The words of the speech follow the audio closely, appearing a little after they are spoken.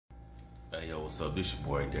Hey, yo, what's up? This your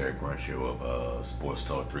boy Derek Bruncho of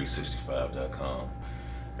SportsTalk365.com.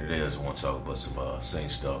 Today I just want to talk about some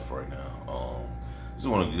Saints stuff right now. Just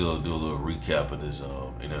want to do a little recap of this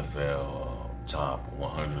NFL top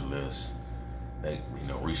 100 list that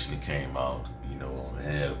recently came out. It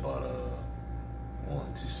had about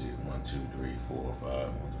one, two, three, four, five,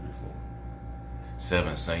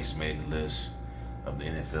 7 Saints made the list of the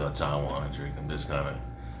NFL top 100. I'm just kind of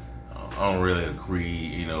I don't really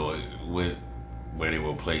agree, with where they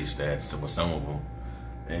were placed at. Some of them,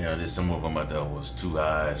 there's some of them I thought was too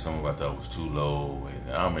high, some of them I thought was too low,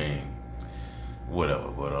 and I mean, whatever.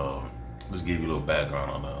 But let's give you a little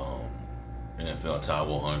background on the NFL Top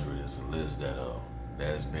 100. It's a list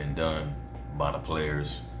that's been done by the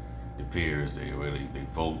players, the peers. They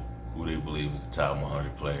vote who they believe is the top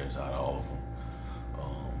 100 players out of all of them.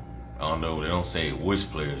 I don't know. They don't say which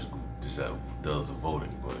players does the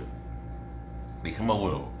voting, but they come up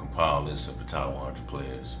with a compiled list of the top 100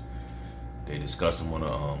 players. They discuss them on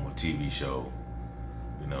a TV show.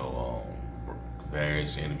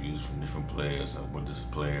 Various interviews from different players of what this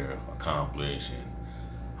player accomplished and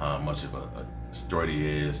how much of a threat he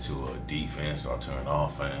is to a defense or to an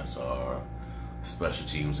offense or special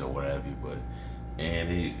teams or whatever. And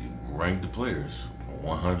they rank the players from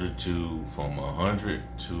 100 to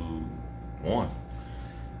 1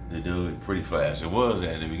 to do it pretty fast. It was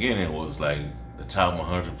at the beginning. It was like the top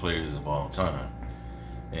 100 players of all time,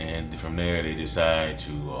 and from there they decide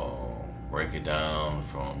to break it down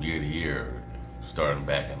from year to year, starting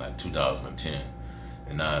back in like 2010,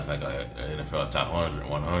 and now it's like a NFL top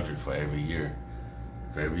 100 for every year,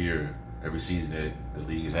 every season that the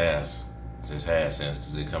league has since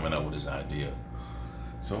they're coming up with this idea.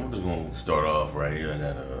 So I'm just gonna start off right here. I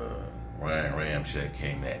got Ryan Ramczyk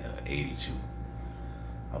came at 82.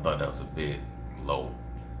 I thought that was a bit low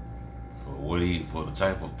for the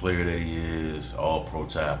type of player that he is. All pro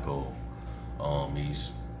tackle.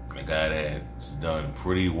 He's a guy that's done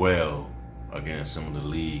pretty well against some of the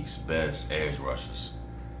league's best edge rushers,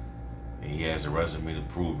 and he has a resume to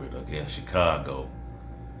prove it. Against Chicago,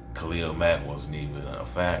 Khalil Mack wasn't even a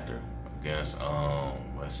factor. Against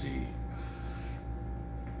let's see,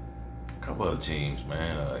 a couple other teams,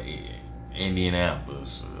 man.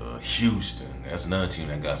 Indianapolis, Houston. That's another team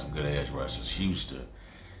that got some good edge rushers. Houston,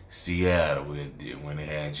 Seattle, when they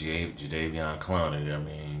had Jadeveon Clowney. I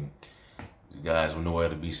mean, the guys were nowhere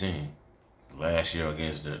to be seen. Last year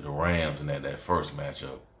against the Rams in that first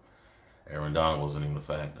matchup, Aaron Donald wasn't even a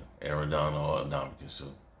factor. Aaron Donald or Ndamukong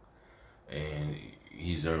Suh. And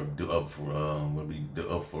he's up for a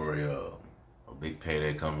big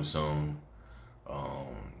payday coming soon.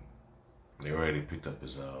 They already picked up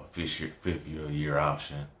his fifth year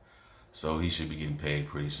option, so he should be getting paid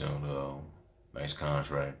pretty soon. Nice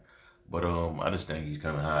contract, but I just think he's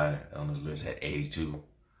kind of high on this list at 82.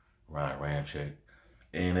 Ryan Ramczyk,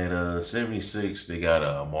 and at 76 they got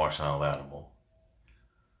Marshon Lattimore.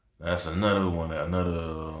 That's another one,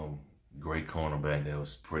 great cornerback that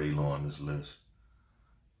was pretty low on this list.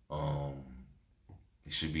 He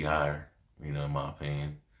should be higher, in my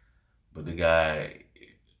opinion. But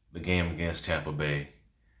the game against Tampa Bay,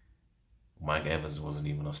 Mike Evans wasn't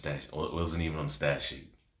even on the stat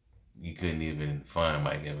sheet. You couldn't even find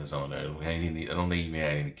Mike Evans on there. I don't think he even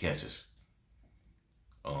had any catches.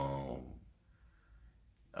 I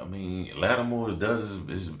mean, Lattimore does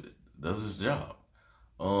his job.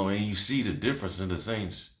 And you see the difference in the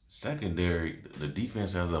Saints secondary, the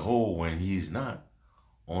defense as a whole, when he's not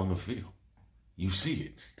on the field. You see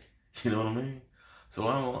it. You know what I mean? So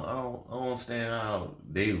I don't understand how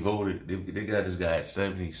they voted. They got this guy at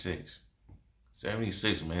 76.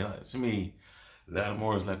 76, man. Like, to me,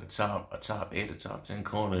 Lattimore is like a top 8 or top 10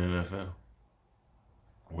 corner in the NFL.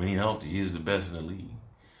 When he's healthy, he's the best in the league.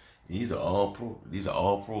 He's an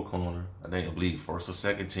all-pro corner. I believe first or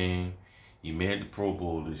second team. He made the Pro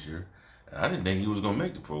Bowl this year. I didn't think he was gonna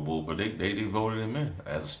make the Pro Bowl, but they voted him in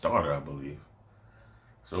as a starter, I believe.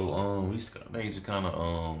 So he's kind of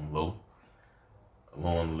low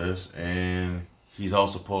on the list, and he's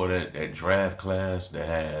also part of that draft class that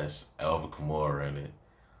has Alvin Kamara in it,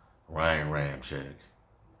 Ryan Ramczyk,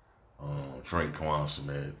 Traquan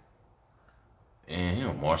Smith,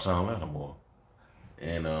 and Marshon Lattimore,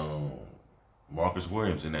 and Marcus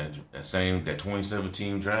Williams in that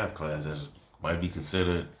 2017 draft class that might be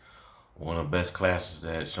considered one of the best classes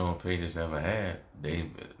that Sean Payton's ever had.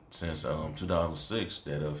 Since 2006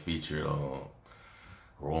 that featured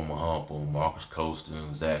Roman Humple, Marcus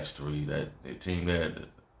Colston, Zach Street, that team the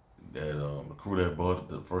crew that brought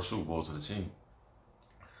the first Super Bowl to the team.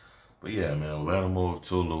 But yeah, man, Lattimore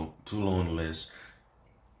too low on the list.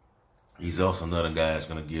 He's also another guy that's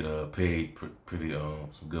gonna get paid pretty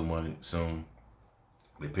some good money soon.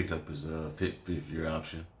 They picked up his fifth year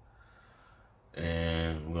option,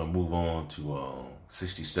 and we're gonna move on to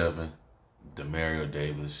 67, Demario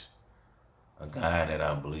Davis, a guy that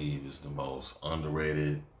I believe is the most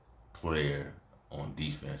underrated player on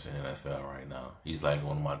defense in the NFL right now. He's like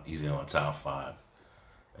he's in my top 5,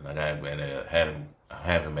 and I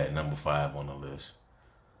have him at number 5 on the list,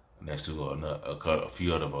 next to a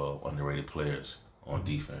few other underrated players on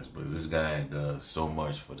defense. But this guy does so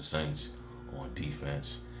much for the Saints on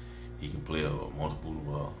defense. He can play a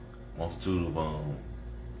multitude of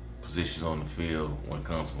positions on the field when it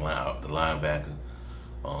comes to the linebacker,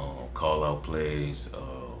 call out plays.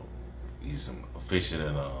 He's efficient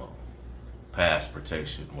in pass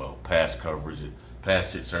protection, pass coverage,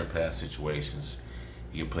 certain pass situations.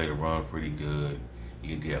 He can play the run pretty good. He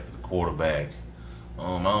can get after the quarterback.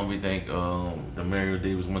 I don't really think Demario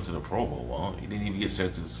Davis went to the Pro Bowl. He didn't even get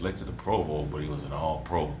selected to the Pro Bowl, but he was an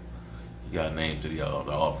All-Pro. He got named to the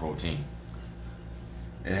All-Pro team.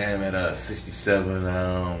 And had him at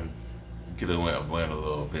 67. Could have went a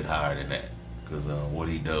little bit higher than that, because what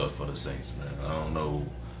he does for the Saints, man. I don't know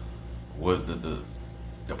what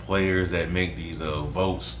the players that make these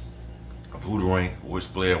votes of who to rank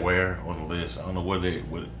which player where on the list. I don't know what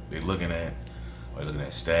they're looking at. Are they looking at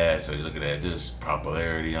stats? Are they looking at just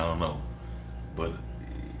popularity? I don't know. But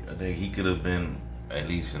I think he could have been at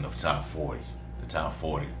least in the top 40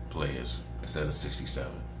 players instead of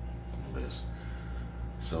 67 on the list.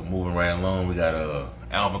 So moving right along, we got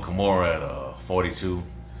Alvin Kamara at 42.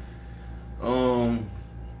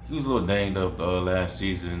 He was a little danged up last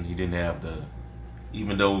season. He didn't have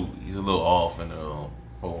even though he's a little off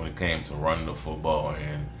when it came to running the football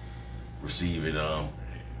and receiving.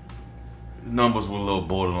 Numbers were a little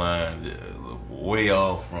borderline, way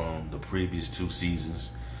off from the previous 2 seasons.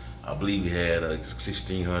 I believe he had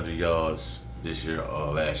 1,600 yards this year,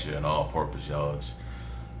 last year, in all-purpose yards.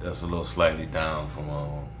 That's a little slightly down from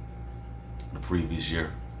the previous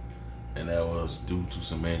year, and that was due to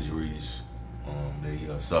some injuries they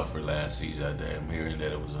suffered last season. I'm hearing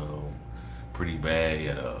that it was pretty bad. He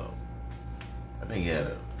had I think he had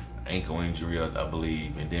an ankle injury, I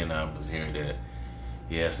believe, and then I was hearing that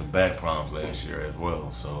he had some back problems last year as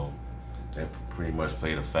well. So that pretty much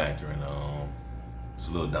played a factor in it's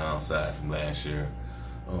a little downside from last year.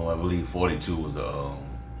 I believe 42 was the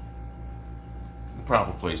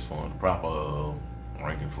proper place for him, the proper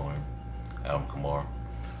ranking for him, Alvin Kamara.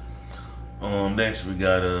 Next we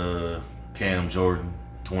got Cam Jordan,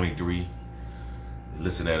 23.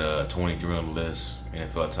 Listed at 23 on the list,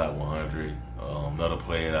 NFL top 100. Another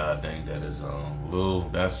player that I think that is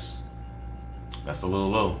that's a little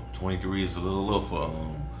low. 23 is a little low for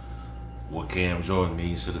what Cam Jordan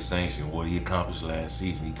means to the Saints and what he accomplished last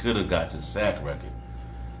season. He could have got to sack record,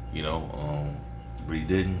 but he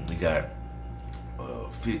didn't. He got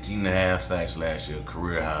 15.5 sacks last year,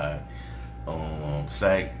 career high.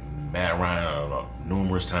 Sacked Matt Ryan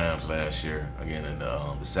numerous times last year, again in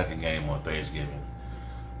the second game on Thanksgiving.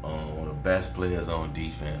 One of the best players on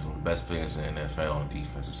defense, one of the best players in the NFL on the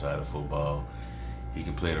defensive side of football. He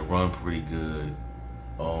can play the run pretty good.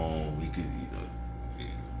 We could,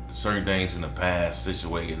 certain things in the past,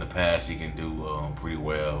 in the past he can do pretty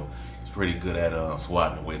well. He's pretty good at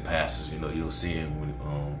swatting away passes. You'll see him when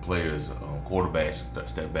players, quarterbacks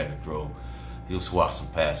step back and throw. He'll swat some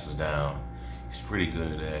passes down. He's pretty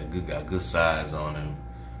good at it. Got good size on him.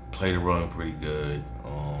 Play the run pretty good.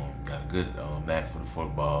 Got a good knack for the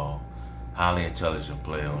football. Highly intelligent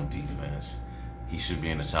player on defense. He should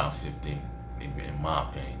be in the top 15, in my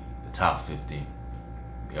opinion. The top 15.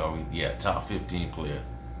 Top 15 player.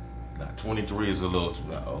 Now 23 is a little too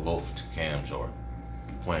low to Cam Jordan.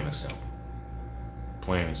 Plain and simple.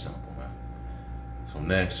 Plain and simple, man. So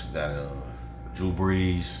next we got Drew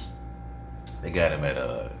Brees. They got him at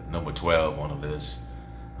number 12 on the list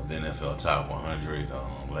of the NFL top 100.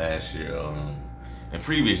 Last year, in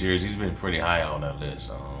previous years, he's been pretty high on that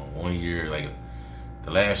list. One year, like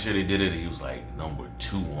the last year they did it, he was like number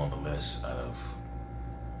 2 on the list out of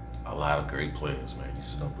a lot of great players, man.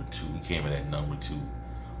 He's number 2. He came in at number 2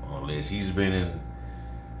 on the list. He's been in,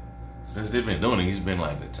 since they've been doing it, he's been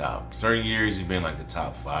like the top. Certain years, he's been like the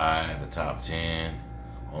top 5, the top 10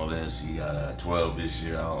 on this. He got 12 this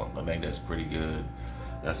year. I think that's pretty good.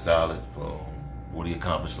 That's solid for what he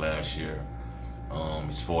accomplished last year.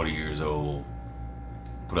 He's 40 years old.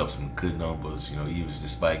 Put up some good numbers. He was,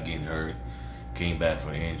 despite getting hurt, came back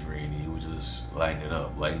from an injury, and he was just lighting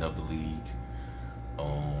up the league.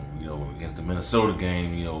 Against the Minnesota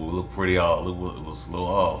game, we looked pretty off. It was a little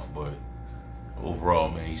off, but overall,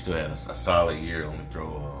 man, he still had a solid year. Only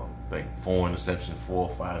throw think 4 interceptions, 4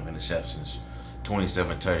 or 5 interceptions,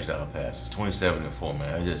 27 touchdown passes, 27-4,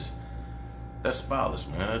 man. That's spotless,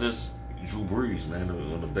 man. That just Drew Brees, man,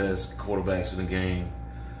 one of the best quarterbacks in the game.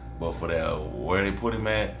 But for that, where they put him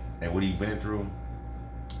at and what he been through,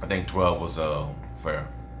 I think 12 was fair.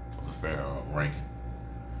 It was a fair ranking.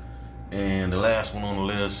 And the last one on the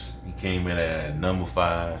list, he came in at number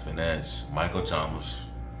 5, and that's Michael Thomas,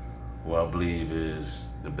 who I believe is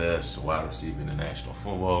the best wide receiver in the National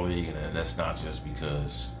Football League. And that's not just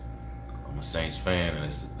because I'm a Saints fan and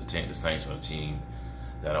it's the Saints are the team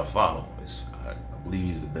that I follow. I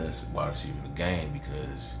believe he's the best wide receiver in the game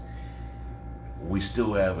because we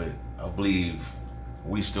still haven't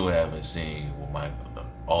seen what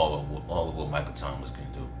all of what Michael Thomas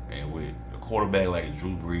can do. And with a quarterback like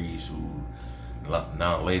Drew Brees, who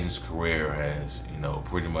now late in his career has,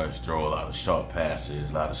 pretty much throw a lot of short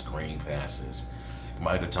passes, a lot of screen passes,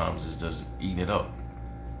 Michael Thomas is just eating it up.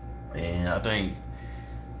 And I think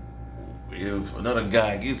if another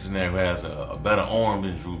guy gets in there who has a better arm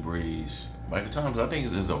than Drew Brees, Michael Thomas, I think,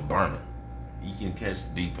 is a burner. He can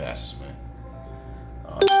catch deep passes, man.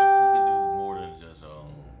 He can do more than just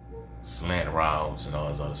slant routes and all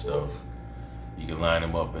this other stuff. You can line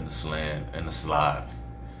him up in the slant and the slot.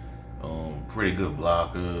 Pretty good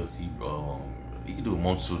blocker. He can do a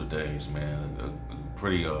multitude of things, man. A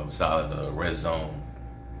pretty solid red zone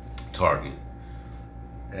target.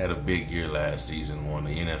 Had a big year last season. Won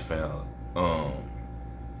the NFL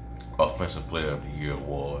Offensive Player of the Year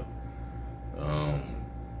award.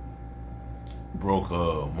 Broke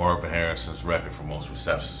Marvin Harrison's record for most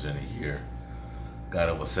receptions in a year. Got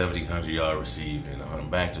over 1,700 yard receiving,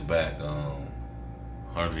 back-to-back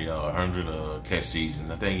 100 catch seasons.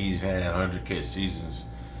 I think he's had 100 catch seasons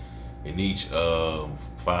in each 5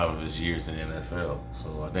 of his years in the NFL.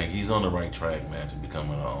 So I think he's on the right track, man, to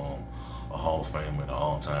becoming a Hall of Famer and an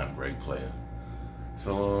all-time great player.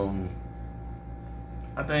 So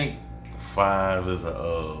I think 5 is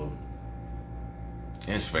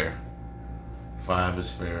it's fair. 5 is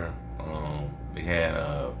fair. They had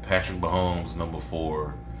Patrick Mahomes number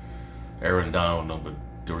 4, Aaron Donald number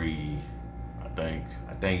 3. I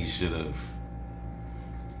think he should have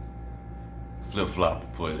flip-flopped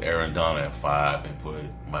and put Aaron Donald at 5 and put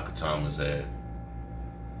Michael Thomas at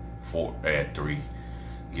 3.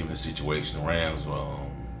 Given the situation, the Rams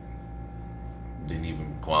didn't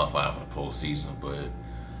even qualify for the postseason, but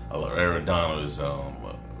Aaron Donald is a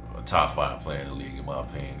top 5 player in the league, in my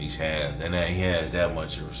opinion. He has that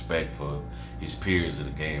much respect for his peers of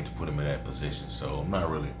the game to put him in that position. So I'm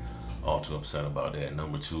not really all too upset about that.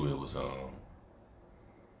 Number 2, it was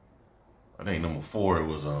I think number 4 it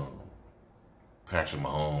was Patrick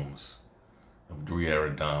Mahomes. Number 3,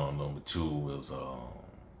 Aaron Donald. Number 2 was dang,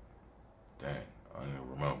 I don't even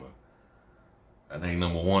remember. I think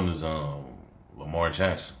number 1 is Lamar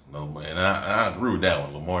Jackson. And I agree with that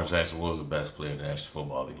one. Lamar Jackson was the best player in the National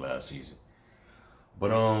Football League last season.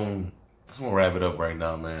 But I'm gonna wrap it up right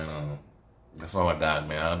now, man. That's all I got,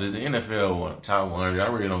 man. The NFL top 100. I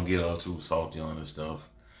really don't get all too salty on this stuff.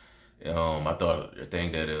 I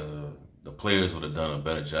think that the players would have done a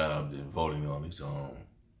better job than voting on these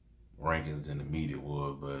rankings than the media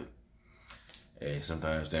would. But hey,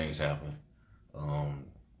 sometimes things happen.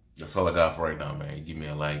 That's all I got for right now, man. Give me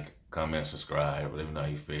a like, comment, subscribe, let me know how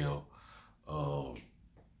you feel.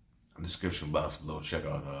 Description box below, check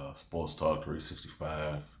out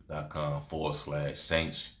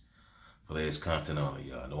sportstalk365.com/Saints for latest content on the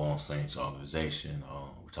New Orleans Saints organization.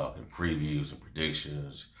 We're talking previews and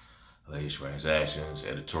predictions, latest transactions,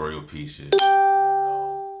 editorial pieces.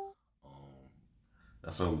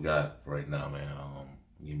 That's all we got for right now, man.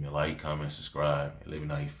 Give me a like, comment, subscribe, and let me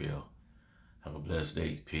know how you feel. Have a blessed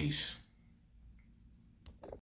day. Peace.